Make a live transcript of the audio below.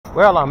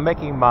Well, I'm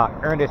making my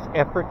earnest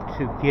effort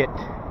to get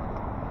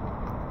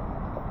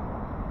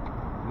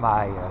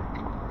my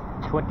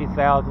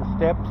 20,000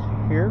 steps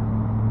here.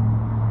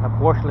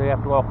 Unfortunately, I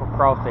have to walk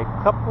across a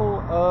couple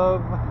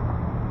of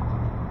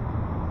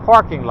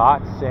parking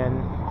lots,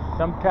 and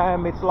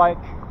sometimes it's like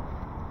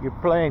you're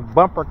playing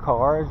bumper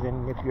cars,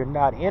 and if you're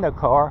not in a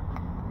car,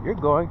 you're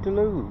going to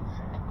lose.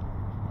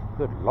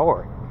 Good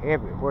Lord,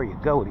 everywhere you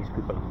go, these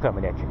people are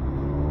coming at you.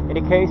 In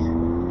any case,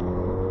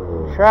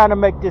 trying to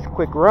make this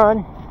quick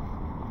run.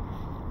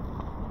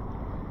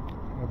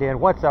 And then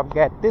once I've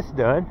got this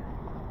done,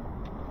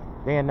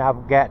 then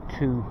I've got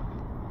to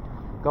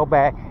go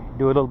back,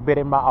 do a little bit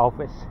in my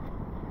office,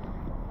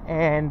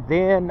 and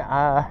then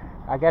I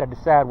got to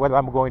decide whether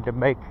I'm going to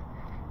make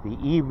the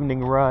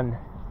evening run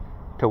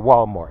to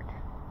Walmart.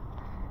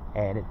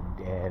 And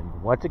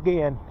once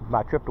again,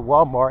 my trip to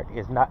Walmart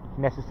is not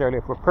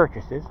necessarily for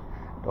purchases,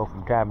 though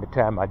from time to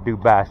time I do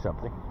buy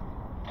something,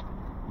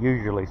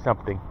 usually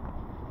something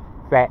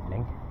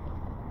fattening.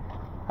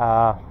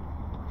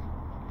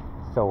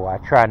 So I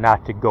try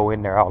not to go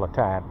in there all the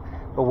time.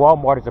 But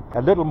Walmart is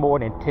a little more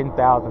than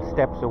 10,000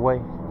 steps away.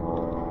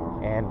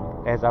 And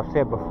as I've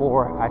said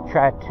before, I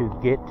try to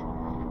get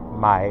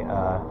my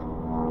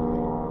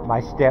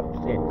my steps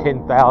in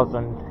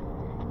 10,000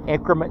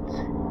 increments.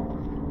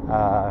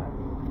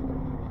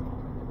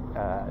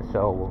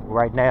 So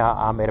right now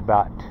I'm at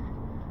about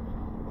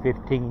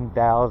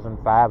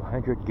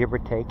 15,500, give or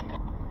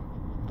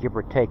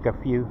take a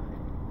few.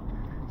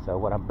 So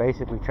what I'm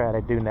basically trying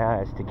to do now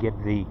is to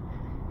get the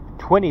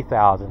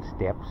 20,000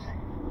 steps,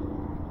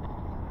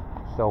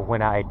 so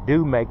when I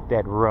do make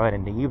that run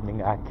in the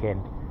evening, I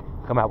can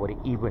come out with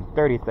an even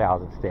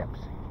 30,000 steps.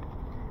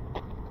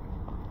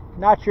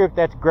 Not sure if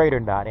that's great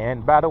or not.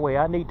 And by the way,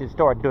 I need to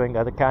start doing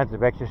other kinds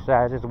of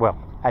exercises. Well,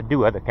 I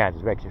do other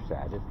kinds of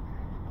exercises,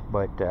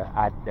 but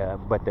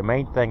but the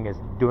main thing is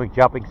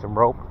jumping some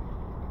rope,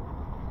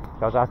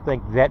 because I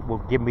think that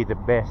will give me the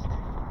best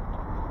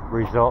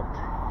result.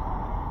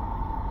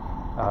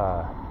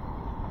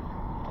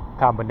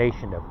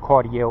 Combination of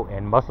cardio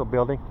and muscle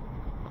building,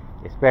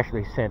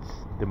 especially since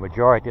the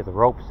majority of the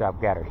ropes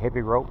I've got are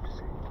heavy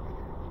ropes,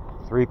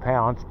 3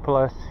 pounds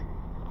plus.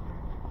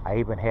 I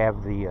even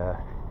have the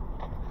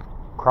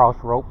cross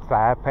rope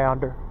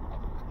 5-pounder.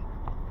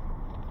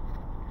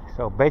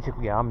 So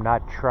basically, I'm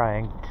not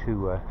trying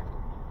to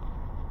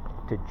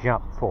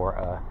jump for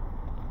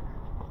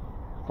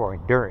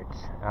endurance.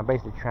 I'm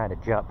basically trying to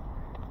jump.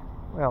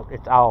 Well,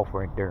 it's all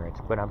for endurance,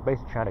 but I'm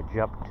basically trying to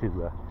jump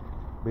to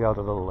build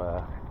a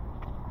little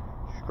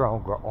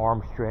stronger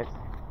arm strength.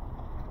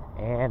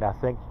 And I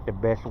think the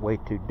best way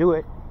to do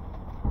it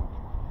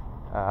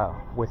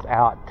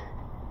without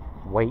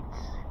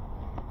weights,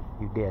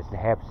 you guys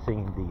have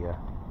seen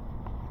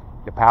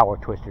the power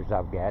twisters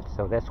I've got,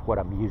 so that's what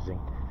I'm using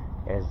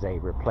as a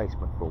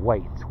replacement for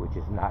weights, which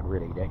is not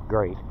really that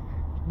great,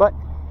 but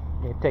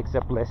it takes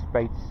up less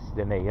space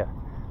than a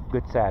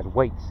good sized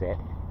weight set.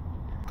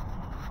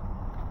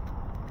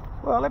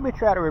 Well, let me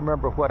try to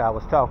remember what I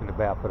was talking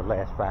about for the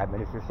last 5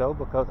 minutes or so,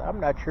 because I'm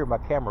not sure my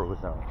camera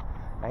was on.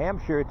 I am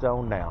sure it's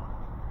on now.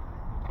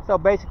 So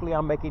basically,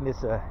 I'm making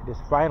this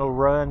final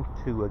run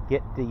to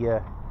get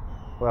the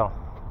well,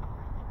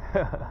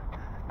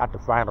 not the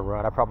final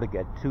run. I probably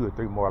got 2 or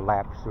 3 more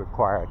laps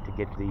required to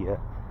get the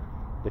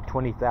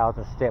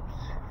 20,000 steps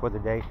for the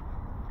day.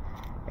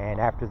 And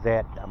after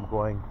that, I'm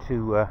going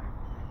to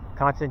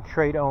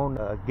concentrate on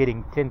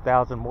getting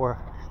 10,000 more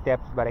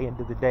steps by the end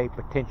of the day,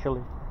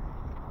 potentially.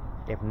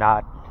 If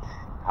not,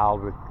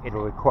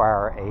 it'll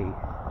require a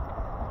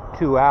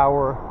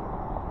 2-hour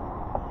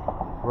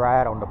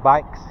ride on the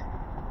bikes.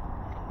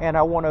 And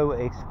I want to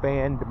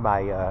expand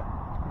my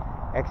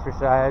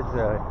exercise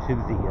to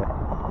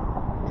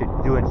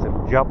doing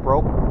some jump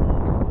rope,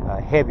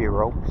 heavy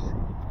ropes,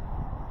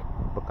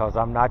 because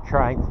I'm not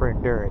trying for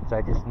endurance.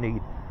 I just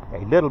need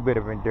a little bit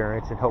of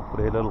endurance and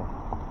hopefully a little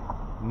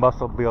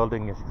muscle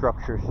building and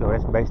structure. So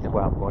that's basically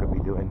why I'm going to be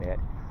doing that.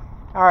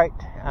 All right,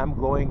 I'm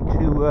going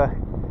to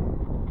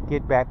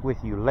get back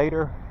with you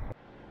later.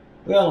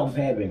 Well, I'm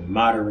having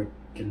moderate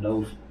to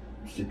no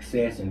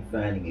success in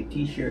finding a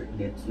t-shirt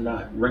that's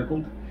not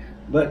wrinkled,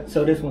 but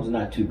so this one's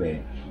not too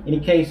bad. In any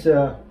case,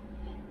 all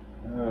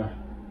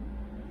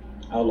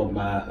of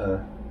my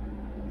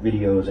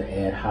videos are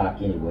ad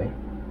hoc anyway.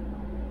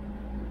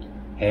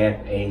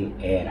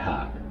 Ad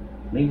hoc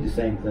means the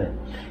same thing.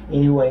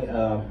 Anyway,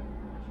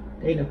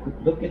 take a quick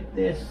look at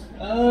this.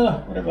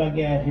 What have I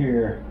got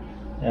here?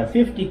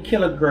 50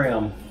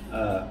 kilogram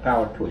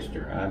power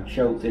twister. I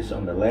showed this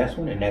on the last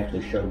one and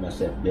actually showed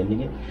myself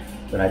bending it,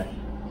 but I'm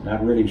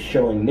not really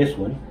showing this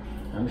one.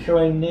 I'm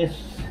showing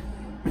this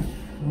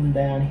one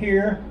down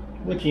here,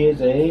 which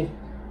is a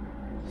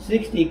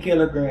 60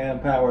 kilogram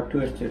power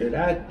twister that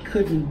I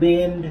couldn't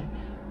bend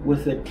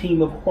with a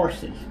team of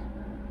horses.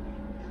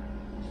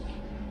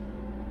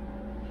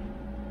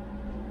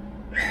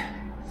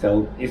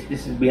 So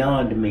this is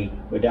beyond me,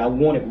 but I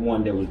wanted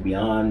one that was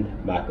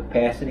beyond my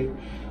capacity,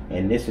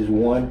 and this is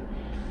one,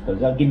 because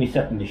that'll give me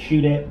something to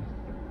shoot at.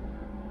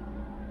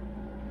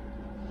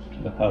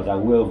 because I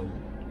will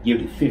give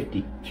the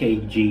 50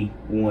 kg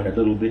one a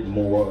little bit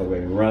more of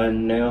a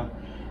run now.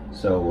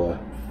 So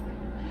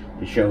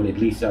to show that at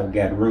least I've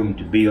got room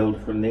to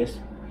build from this.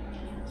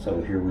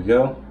 So here we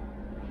go.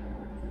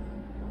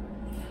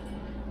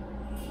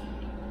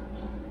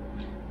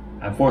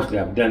 Unfortunately,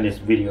 I've done this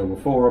video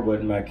before,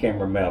 but my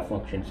camera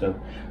malfunctioned, so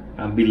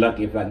I'll be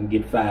lucky if I can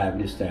get 5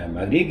 this time.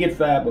 I did get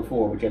 5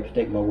 before, but you have to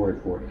take my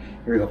word for it.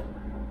 Here we go.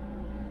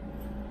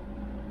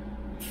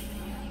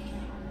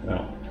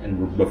 Oh,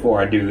 and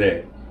before I do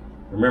that,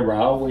 remember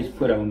I always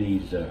put on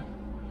these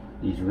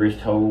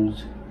wrist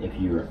holds if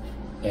you're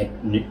at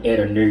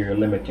or near your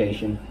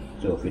limitation.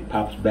 So if it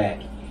pops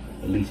back,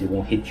 at least it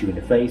won't hit you in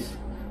the face.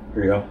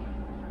 Here we go.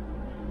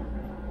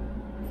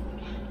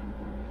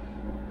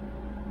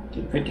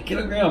 50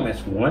 kilogram,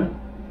 that's 1,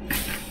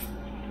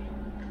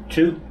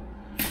 2,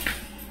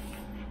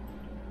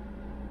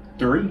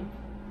 3,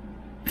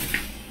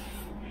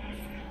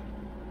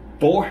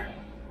 4,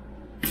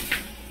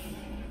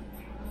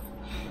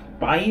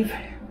 5,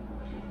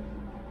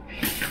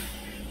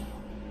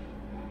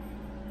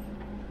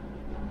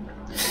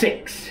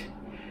 6.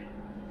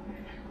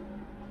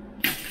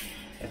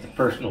 That's a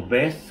personal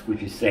best,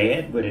 which is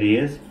sad, but it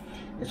is.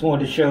 Just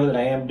wanted to show that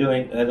I am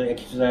doing other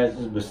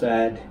exercises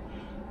beside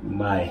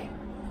my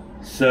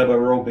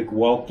sub-aerobic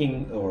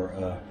walking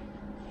or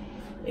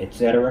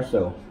etc.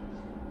 So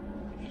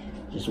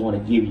just want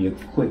to give you a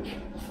quick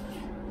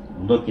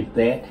look at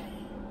that.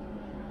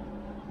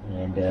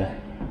 And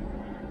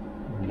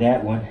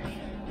that one,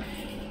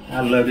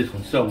 I love this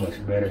one so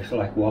much better. It's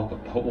like walk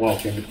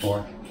in the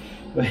park,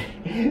 but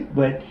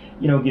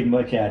you don't get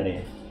much out of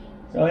that.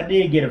 So I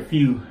did get a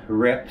few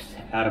reps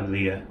out of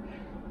the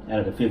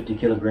 50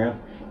 kilogram.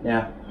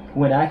 Now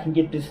when I can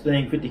get this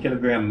thing 50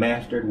 kilogram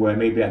mastered, where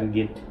maybe I can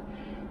get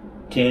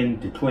 10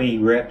 to 20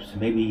 reps,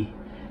 maybe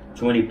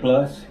 20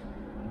 plus,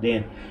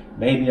 then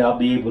maybe I'll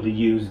be able to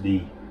use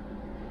the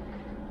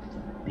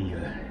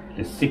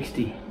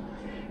 60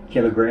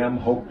 kilogram.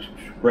 Hope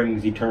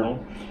springs eternal.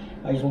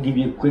 I just want to give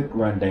you a quick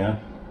rundown.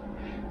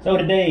 So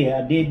today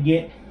I did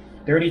get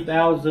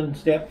 30,000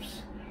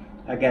 steps.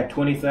 I got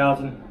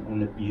 20,000 on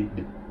the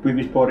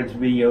previous part of this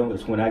video.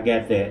 Is when I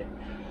got that.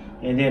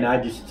 And then I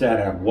just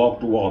decided I'd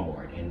walk to Walmart.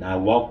 And I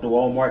walked to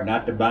Walmart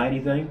not to buy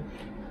anything,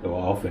 though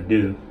I often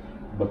do,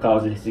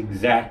 because it's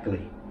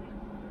exactly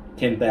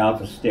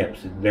 10,000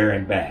 steps there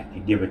and back,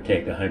 give or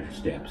take 100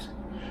 steps.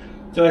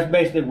 So that's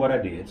basically what I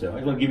did. So I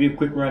just want to give you a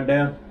quick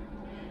rundown.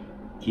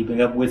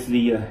 Keeping up with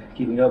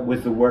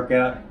the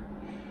workout,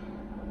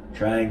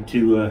 trying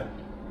to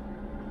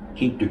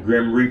keep the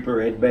Grim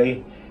Reaper at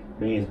bay,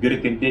 being as good a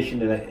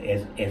condition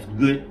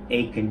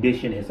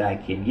as I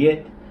can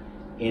get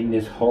in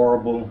this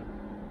horrible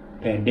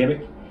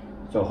pandemic.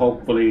 So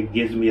hopefully it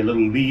gives me a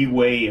little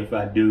leeway if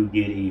I do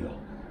get ill.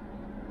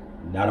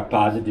 Not a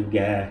positive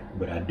guy,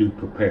 but I do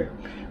prepare.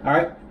 All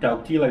right,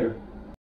 talk to you later.